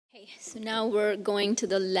So now we're going to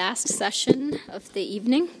the last session of the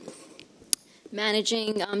evening,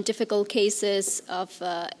 managing difficult cases of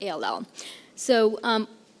ALL. So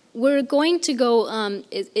we're going to go.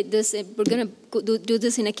 We're going to do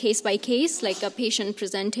this in a case by case, like a patient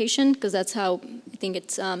presentation, because that's how I think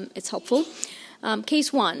it's helpful.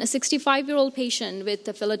 Case 1: a 65-year-old patient with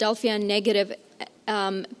a Philadelphia negative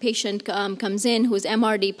patient comes in who's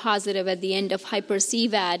MRD positive at the end of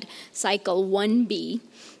hyper-CVAD cycle 1B.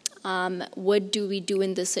 What do we do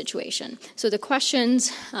in this situation? So the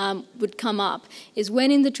questions would come up is,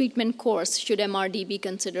 when in the treatment course should MRD be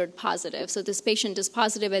considered positive? So this patient is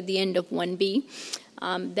positive at the end of 1B.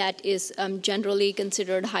 That is generally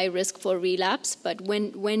considered high risk for relapse, but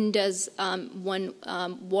when does one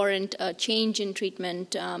warrant a change in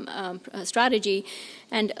treatment strategy?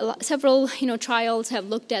 And several trials have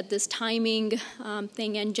looked at this timing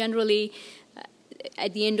thing, and generally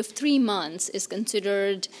at the end of 3 months is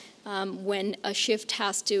considered when a shift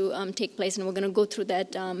has to take place, and we're going to go through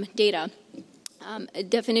that data. A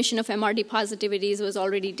definition of MRD positivities was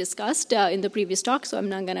already discussed in the previous talk, so I'm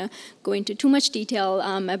not going to go into too much detail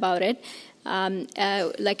about it.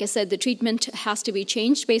 Like I said, the treatment has to be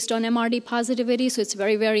changed based on MRD positivity, so it's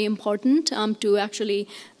very, very important to actually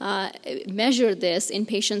measure this in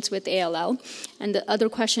patients with ALL. And the other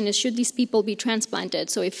question is, should these people be transplanted?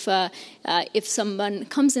 So if someone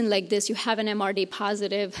comes in like this, you have an MRD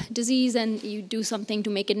positive disease and you do something to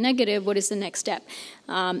make it negative, what is the next step?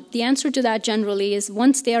 The answer to that generally is,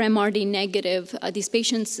 once they are MRD negative, these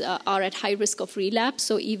patients are at high risk of relapse.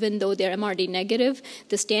 So even though they're MRD negative,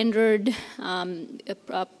 the standard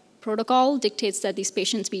protocol dictates that these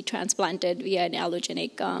patients be transplanted via an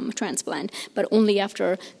allogeneic transplant, but only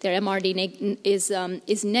after their MRD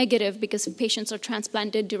is negative, because if patients are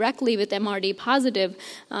transplanted directly with MRD positive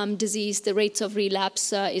disease, the rates of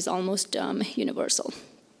relapse is almost universal.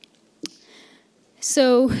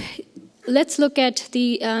 So let's look at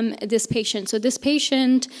this patient. So this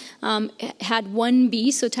patient had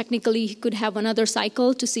 1B, so technically he could have another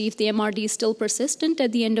cycle to see if the MRD is still persistent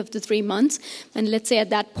at the end of the 3 months. And let's say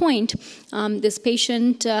at that point, this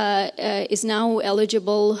patient is now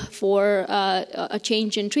eligible for a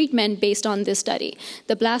change in treatment based on this study.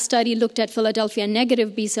 The BLAST study looked at Philadelphia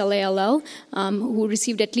negative B-cell ALL who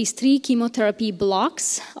received at least 3 chemotherapy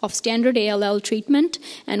blocks of standard ALL treatment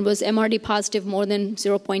and was MRD positive more than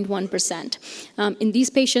 0.1%. In these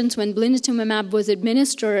patients, when blinatumomab was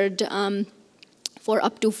administered for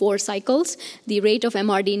up to 4 cycles, the rate of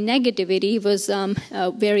MRD negativity was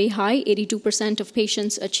very high. 82% of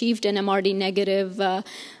patients achieved an MRD negative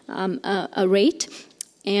rate.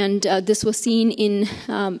 And this was seen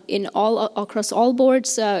in all across all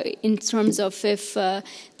boards in terms of if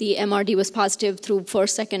the MRD was positive through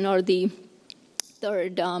first, second, or the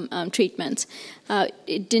third treatments.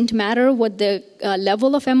 It didn't matter what the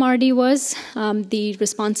level of MRD was. The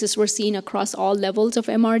responses were seen across all levels of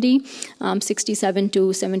MRD, 67 to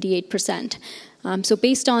 78%. So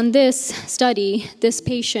based on this study, this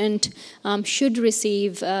patient should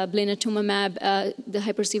receive blinatumomab. The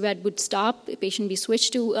hyper-CVAD would stop. The patient be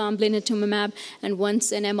switched to blinatumomab, and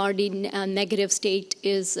once an MRD negative state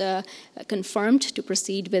is confirmed, to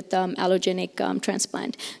proceed with allogenic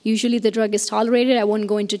transplant. Usually the drug is tolerated. I won't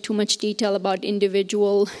go into too much detail about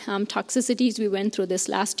individual toxicities. We went through this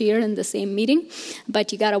last year in the same meeting,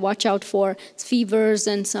 but you got to watch out for fevers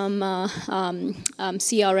and some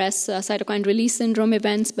CRS, cytokine release syndrome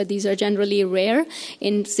events, but these are generally rare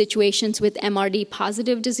in situations with MRD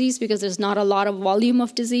positive disease because there's not a lot of volume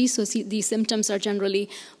of disease. So these symptoms are generally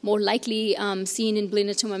more likely seen in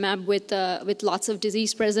blinatumomab with lots of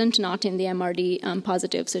disease present, not in the MRD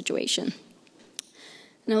positive situation.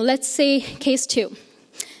 Now let's say case 2.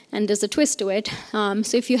 And there's a twist to it.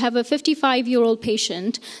 So if you have a 55-year-old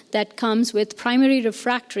patient that comes with primary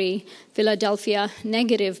refractory Philadelphia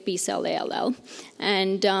negative B-cell ALL,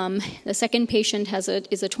 and the second patient is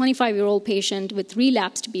a 25-year-old patient with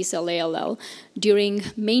relapsed B-cell ALL during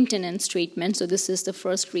maintenance treatment, so this is the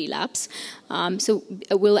first relapse. So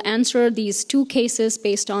we'll answer these 2 cases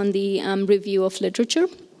based on the review of literature.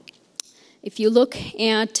 If you look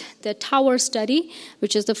at the Tower study,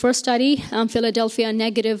 which is the first study, Philadelphia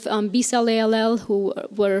negative B-cell ALL who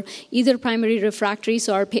were either primary refractory,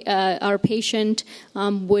 so our patient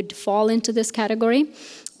would fall into this category.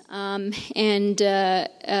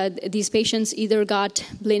 These patients either got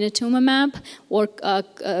blinatumomab or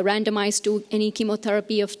randomized to any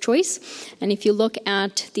chemotherapy of choice. And if you look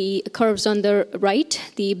at the curves on the right,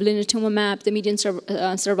 the blinatumomab, the median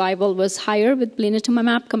survival was higher with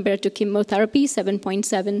blinatumomab compared to chemotherapy,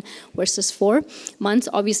 7.7 versus 4 months.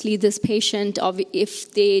 Obviously, this patient,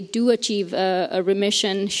 if they do achieve a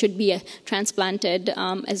remission, should be transplanted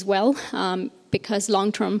as well. Because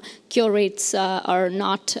long-term cure rates are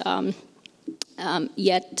not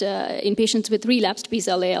yet, in patients with relapsed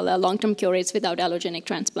B-cell ALL, long-term cure rates without allogeneic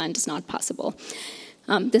transplant is not possible.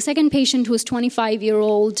 The second patient, who is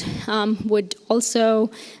 25-year-old, would also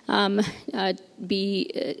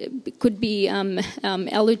could be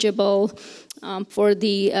eligible for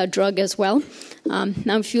the drug as well.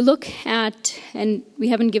 Now, if you look at, and we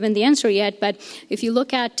haven't given the answer yet, but if you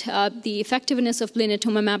look at the effectiveness of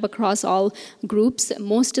blinatumomab across all groups,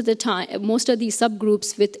 most of the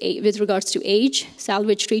subgroups with regards to age,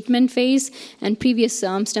 salvage treatment phase, and previous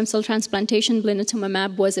stem cell transplantation,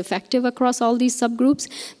 blinatumomab was effective across all these subgroups.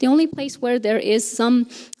 The only place where there is some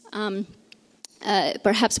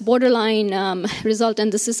perhaps borderline result,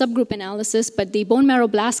 and this is subgroup analysis, but the bone marrow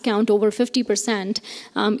blast count over 50%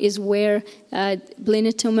 is where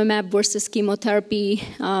blinatumomab versus chemotherapy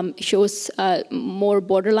shows more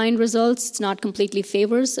borderline results. It's not completely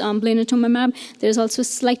favors blinatumomab. There's also a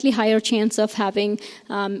slightly higher chance of having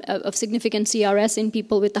of significant CRS in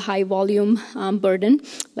people with a high volume burden.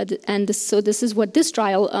 So this is what this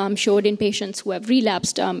trial showed in patients who have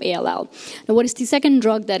relapsed ALL. Now, what is the second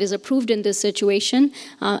drug that is approved in this situation?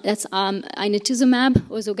 That's inotuzumab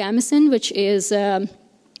ozogamicin, which is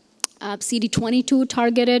CD22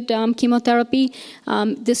 targeted chemotherapy.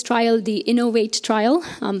 This trial, the INNOVATE trial,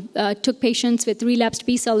 took patients with relapsed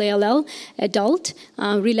B-cell ALL, adult,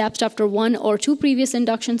 relapsed after 1 or 2 previous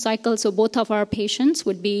induction cycles. So both of our patients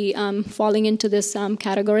would be falling into this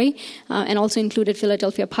category, and also included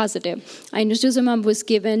Philadelphia positive. Inotuzumab was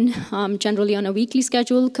given generally on a weekly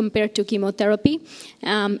schedule compared to chemotherapy,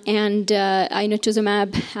 and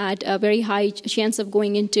inotuzumab had a very high chance of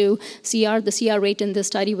going into CR. The CR rate in this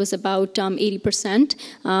study was about 80%,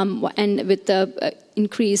 and with the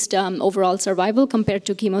increased overall survival compared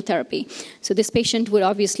to chemotherapy. So this patient would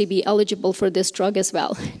obviously be eligible for this drug as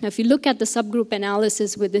well. Now, if you look at the subgroup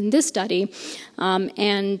analysis within this study,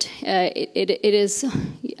 it is,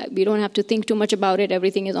 we don't have to think too much about it,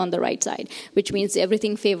 everything is on the right side, which means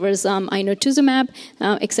everything favors inotuzumab,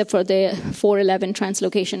 except for the 411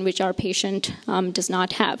 translocation, which our patient does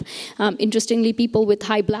not have. Interestingly, people with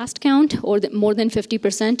high blast count, or more than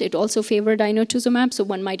 50%, it also favored inotuzumab, so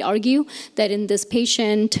one might argue that in this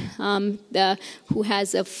patient who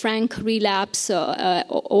has a frank relapse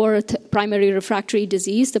or primary refractory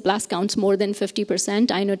disease, the blast counts more than 50%.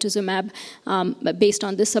 Inotuzumab, based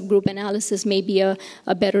on this subgroup analysis, may be a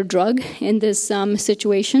better drug in this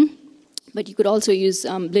situation. But you could also use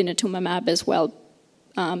blinatumomab as well.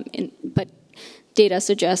 But data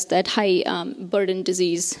suggests that high burden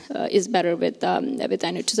disease is better with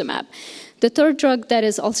inotuzumab. The third drug that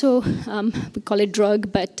is also, we call it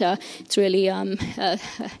drug, but it's really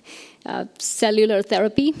cellular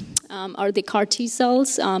therapy, are the CAR T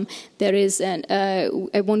cells. There is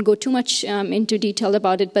I won't go too much into detail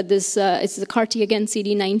about it, but this is the CAR T against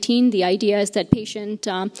CD19. The idea is that patients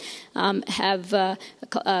have a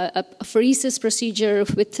pheresis procedure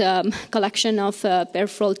with collection of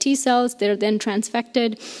peripheral T cells. They're then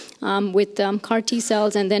transfected with CAR T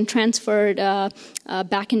cells and then transferred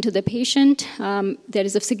back into the patient. There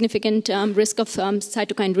is a significant risk of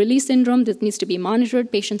cytokine release syndrome that needs to be monitored.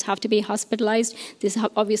 Patients have to be hospitalized. This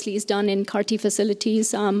obviously is done in CAR T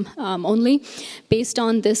facilities only. Based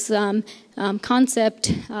on this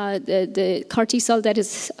concept, the CAR T cell that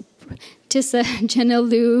is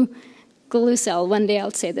tisagenlecleucel, one day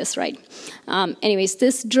I'll say this right. Anyways,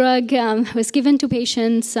 this drug was given to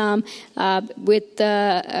patients with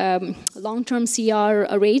long-term CR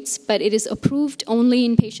rates, but it is approved only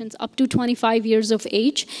in patients up to 25 years of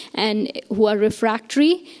age and who are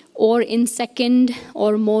refractory or in second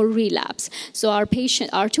or more relapse. So our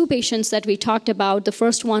two patients that we talked about, the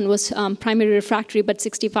first one was primary refractory but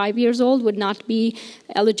 65 years old, would not be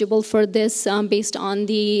eligible for this based on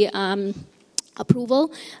the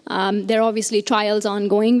approval. There are obviously trials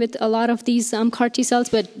ongoing with a lot of these CAR T cells,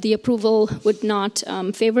 but the approval would not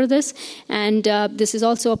favor this. And this is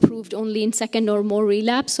also approved only in second or more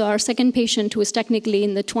relapse. So our second patient, who is technically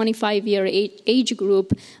in the 25-year age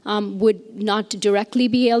group, would not directly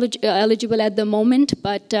be eligible at the moment.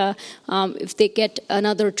 But if they get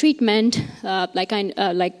another treatment, like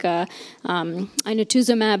inotuzumab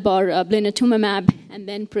or blinatumomab, and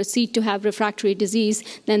then proceed to have refractory disease,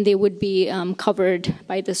 then they would be covered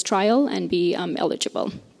by this trial and be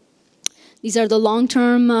eligible. These are the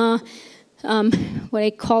long-term, what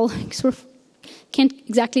I call sort of, can't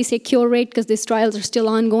exactly say cure rate because these trials are still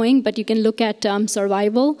ongoing, but you can look at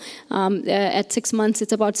survival. At 6 months,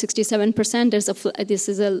 it's about 67%. This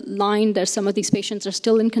is a line that some of these patients are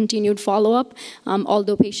still in continued follow-up,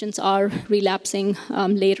 although patients are relapsing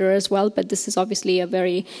later as well. But this is obviously a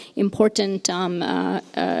very important,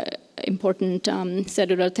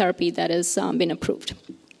 cellular therapy that has been approved.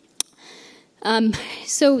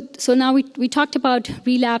 So now we talked about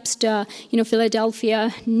relapsed,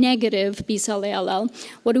 Philadelphia negative B-cell ALL.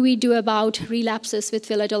 What do we do about relapses with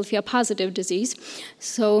Philadelphia positive disease?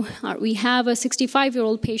 So we have a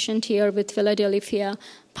 65-year-old patient here with Philadelphia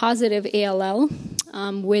positive ALL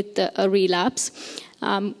with a relapse.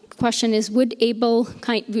 Question is,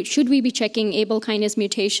 should we be checking ABL kinase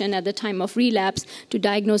mutation at the time of relapse to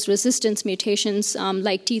diagnose resistance mutations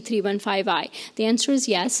like T315I? The answer is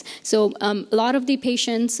yes. So a lot of the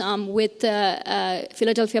patients with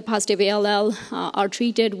Philadelphia positive ALL are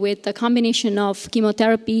treated with a combination of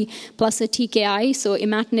chemotherapy plus a TKI. So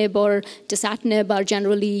imatinib or dasatinib are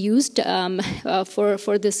generally used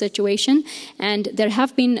for this situation. And there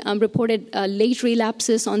have been reported late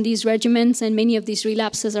relapses on these regimens, and many of these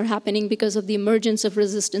relapses are happening because of the emergence of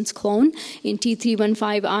resistance clone in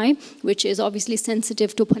T315I, which is obviously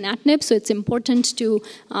sensitive to ponatinib. So it's important to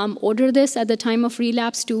order this at the time of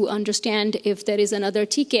relapse to understand if there is another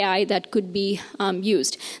TKI that could be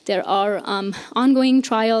used. There are ongoing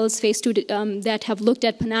trials, phase 2, that have looked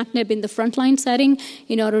at ponatinib in the frontline setting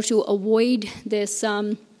in order to avoid this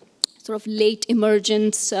sort of late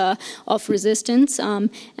emergence of resistance,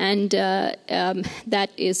 and that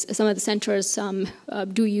is, some of the centers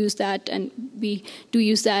do use that, and we do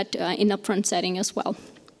use that in upfront setting as well.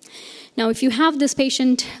 Now, if you have this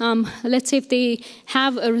patient, let's say if they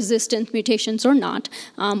have a resistant mutations or not,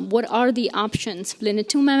 what are the options?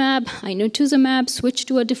 Blinatumomab, inotuzumab, switch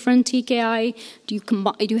to a different TKI? Do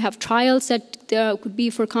you have trials that could be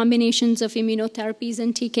for combinations of immunotherapies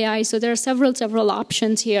and TKI? So there are several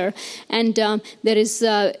options here. And there is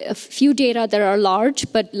a few data that are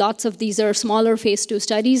large, but lots of these are smaller phase 2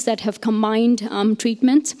 studies that have combined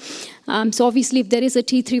treatments. So obviously, if there is a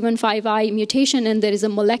T315I mutation and there is a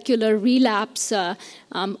molecular relapse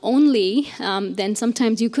only, then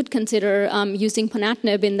sometimes you could consider using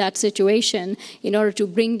ponatinib in that situation in order to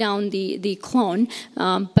bring down the clone.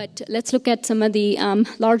 But let's look at some of the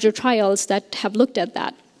larger trials that have looked at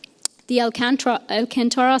that. The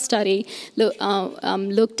Alcantara study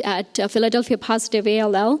looked at Philadelphia positive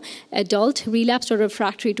ALL, adult, relapsed or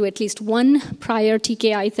refractory to at least one prior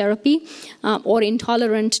TKI therapy or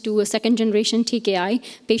intolerant to a second-generation TKI.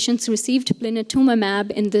 Patients received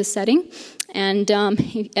blinatumomab in this setting. And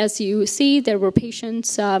as you see, there were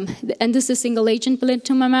patients, and this is single-agent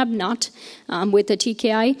blinatumomab, not with a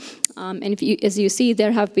TKI. And as you see,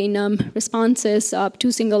 there have been responses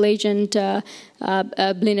to single-agent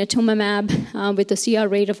blinatumomab with a CR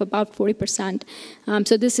rate of about 40%.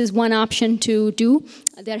 So this is one option to do.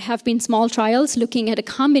 There have been small trials looking at a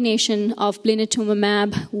combination of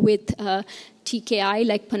blinatumomab with TKI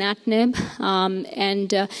like ponatinib, and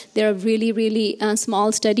there are really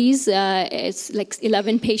small studies. It's like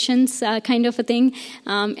 11 patients kind of a thing,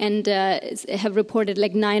 and have reported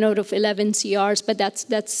like 9 out of 11 CRs. But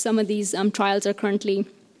that's some of these trials are currently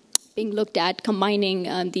being looked at, combining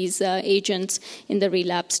these agents in the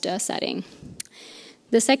relapsed setting.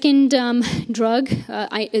 The second drug,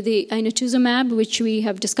 the inotuzumab, which we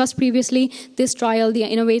have discussed previously, this trial, the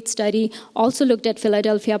INNOVATE study, also looked at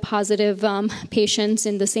Philadelphia positive patients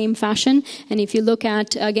in the same fashion. And if you look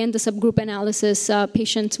at, again, the subgroup analysis,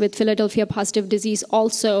 patients with Philadelphia positive disease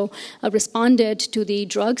also responded to the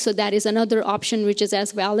drug. So that is another option which is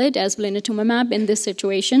as valid as blinatumomab in this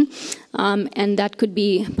situation. And that could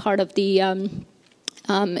be part of the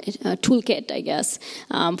toolkit, I guess,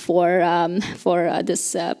 for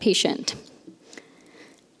this patient.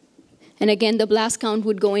 And again, the blast count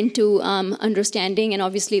would go into understanding, and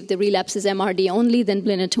obviously if the relapse is MRD only, then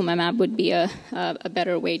blinatumomab would be a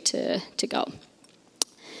better way to go.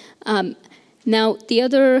 Now, the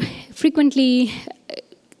other frequently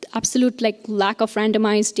absolute lack of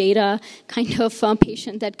randomized data kind of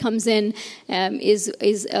patient that comes in is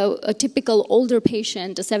a typical older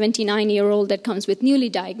patient, a 79-year-old that comes with newly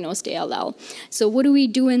diagnosed ALL. So what do we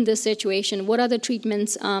do in this situation? What are the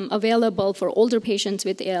treatments available for older patients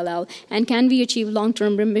with ALL? And can we achieve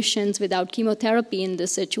long-term remissions without chemotherapy in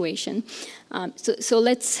this situation? So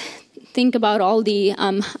let's think about all the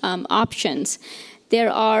options.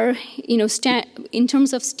 there are, in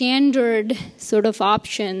terms of standard sort of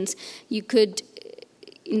options, you could,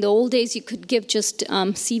 in the old days, you could give just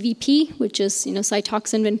CVP, which is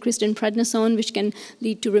cytoxin, vincristine, prednisone, which can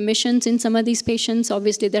lead to remissions in some of these patients.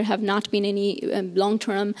 Obviously, there have not been any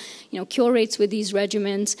long-term cure rates with these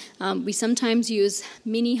regimens. We sometimes use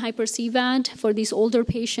mini hyper-CVAD for these older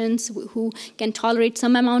patients who can tolerate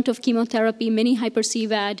some amount of chemotherapy. Mini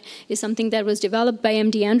hyper-CVAD is something that was developed by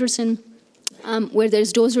MD Anderson, where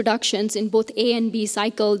there's dose reductions in both A and B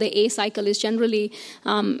cycle. The A cycle is generally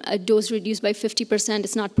a dose reduced by 50%.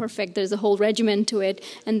 It's not perfect. There's a whole regimen to it.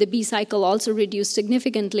 And the B cycle also reduced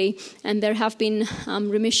significantly. And there have been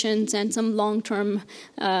remissions and some long-term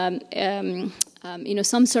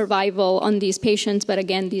some survival on these patients. But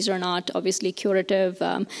again, these are not obviously curative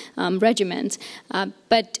regimens.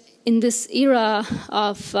 But in this era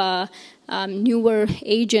of newer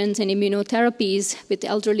agents and immunotherapies with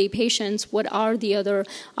elderly patients, what are the other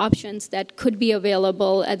options that could be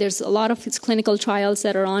available? There's a lot of clinical trials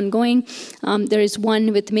that are ongoing. There is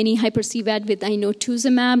one with mini hyper-CVAD with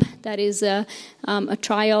inotuzumab. That is a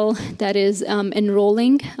trial that is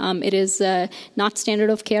enrolling. It is not standard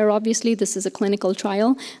of care, obviously. This is a clinical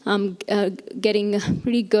trial, getting a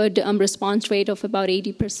pretty good response rate of about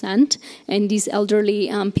 80% in these elderly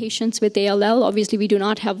patients with ALL. Obviously, we do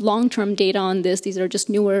not have long-term data on this. These are just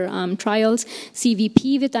newer trials.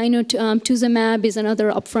 CVP with inotuzumab is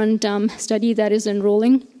another upfront study that is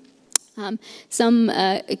enrolling. Some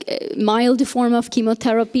mild form of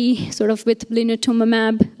chemotherapy, sort of with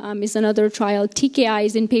blinatumomab, is another trial.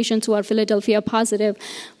 TKIs in patients who are Philadelphia positive,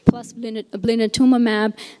 plus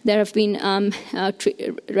blinatumomab. There have been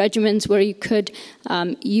regimens where you could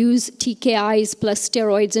use TKIs plus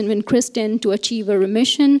steroids and vincristine to achieve a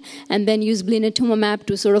remission, and then use blinatumomab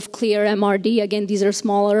to sort of clear MRD. Again, these are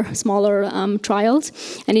smaller trials.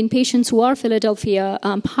 And in patients who are Philadelphia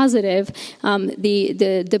positive,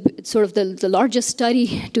 the largest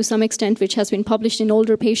study to some extent, which has been published in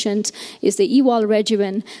older patients, is the EWAL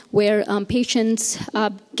regimen, where patients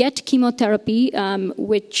get chemotherapy,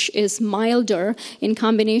 which is milder, in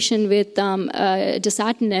combination with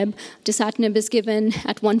dasatinib. Dasatinib is given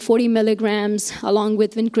at 140 milligrams along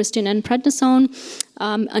with vincristine and prednisone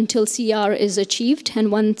until CR is achieved,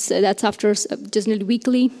 and once that's after generally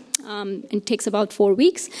weekly. It takes about 4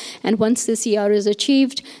 weeks, and once the CR is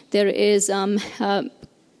achieved, there is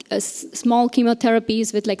small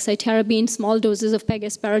chemotherapies with like cytarabine, small doses of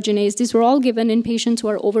pegasparaginase. These were all given in patients who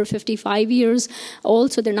are over 55 years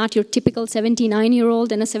old, so they're not your typical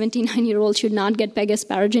 79-year-old, and a 79-year-old should not get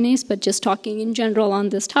pegasparaginase. But just talking in general on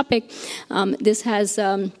this topic, this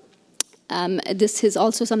is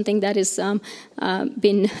also something that has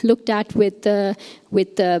been looked at with about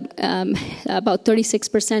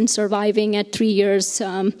 36% surviving at 3 years,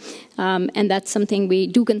 and that's something we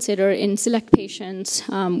do consider in select patients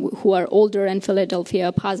who are older and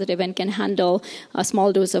Philadelphia positive and can handle a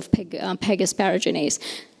small dose of pegasparaginase.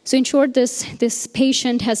 So in short, this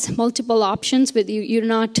patient has multiple options. With you're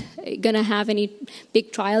not going to have any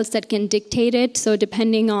big trials that can dictate it. So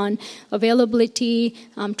depending on availability,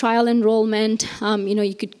 trial enrollment,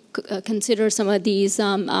 you could consider some of these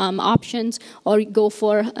options, or go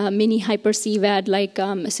for a mini hyper-CVAD like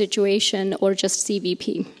situation, or just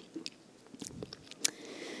CVP.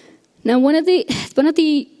 Now, one of the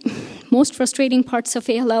most frustrating parts of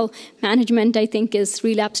ALL management, I think, is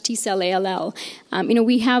relapsed T-cell ALL.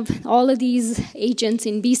 We have all of these agents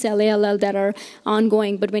in B-cell ALL that are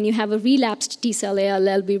ongoing, but when you have a relapsed T-cell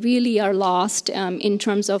ALL, we really are lost in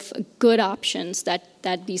terms of good options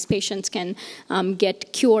that these patients can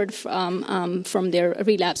get cured from their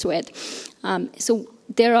relapse with. So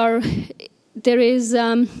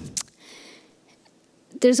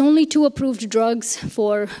there's only 2 approved drugs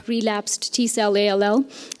for relapsed T-cell ALL.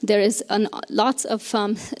 There is lots of,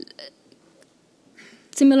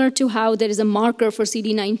 similar to how there is a marker for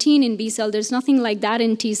CD19 in B-cell, there's nothing like that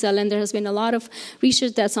in T-cell, and there has been a lot of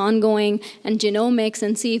research that's ongoing, and genomics,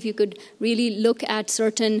 and see if you could really look at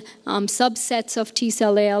certain subsets of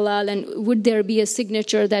T-cell ALL, and would there be a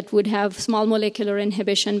signature that would have small molecular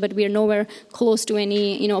inhibition, but we are nowhere close to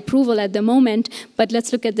any approval at the moment. But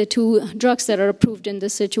let's look at the 2 drugs that are approved in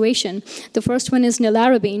this situation. The first one is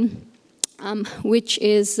nelarabine. which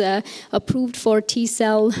is approved for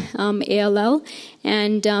T-cell ALL,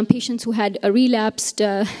 and patients who had a relapsed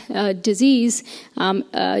disease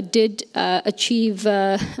did achieve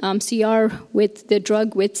CR with the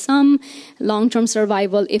drug with some long-term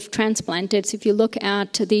survival if transplanted. So if you look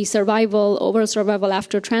at the survival, overall survival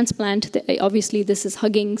after transplant, obviously this is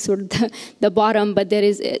hugging sort of the bottom, but there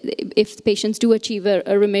is, if patients do achieve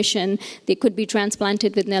a remission, they could be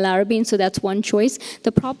transplanted with nelarabine, so that's one choice.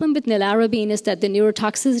 The problem with nelarabine is that the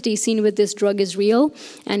neurotoxicity seen with this drug is real,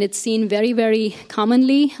 and it's seen very, very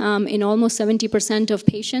commonly in almost 70% of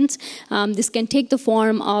patients. This can take the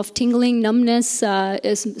form of tingling, numbness,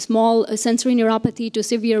 small sensory neuropathy to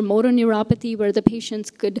severe motor neuropathy where the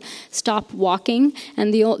patients could stop walking,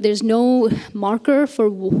 and there's no marker for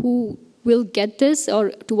who will get this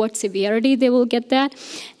or to what severity they will get that,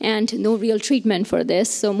 and no real treatment for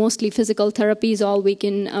this. So mostly physical therapy is all we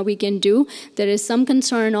can do. There is some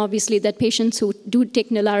concern, obviously, that patients who do take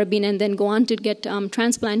nelarabine and then go on to get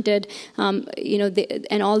transplanted,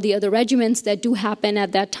 and all the other regimens that do happen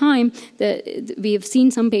at that time, we have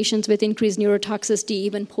seen some patients with increased neurotoxicity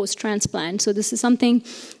even post-transplant. So this is something,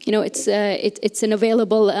 it's an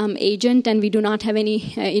available agent, and we do not have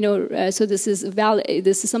any, so this is valid.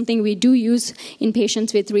 This is something we do use in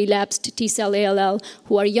patients with relapsed T-cell ALL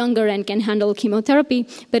who are younger and can handle chemotherapy,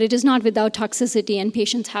 but it is not without toxicity, and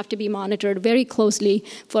patients have to be monitored very closely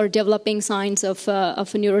for developing signs of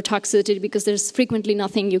neurotoxicity, because there's frequently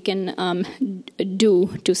nothing you can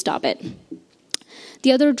do to stop it.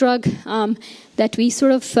 The other drug that we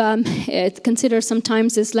sort of consider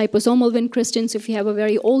sometimes is liposomal vincristine. So if you have a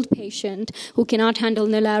very old patient who cannot handle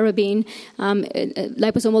nelarabine,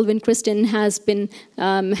 liposomal vincristine has been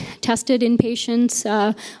tested in patients.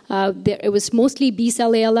 It was mostly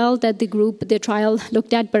B-cell ALL that the trial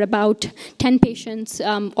looked at, but about 10 patients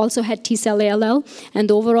also had T-cell ALL, and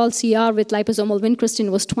the overall CR with liposomal vincristine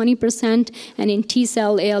was 20%, and in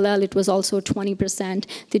T-cell ALL it was also 20%.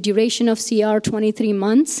 The duration of CR 23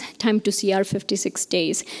 months, time to CR 56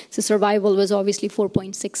 days. So survival was obviously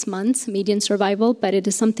 4.6 months, median survival, but it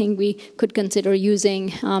is something we could consider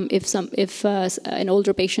using if an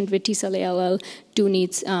older patient with T-cell ALL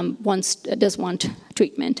does want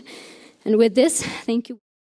treatment. And with this, thank you.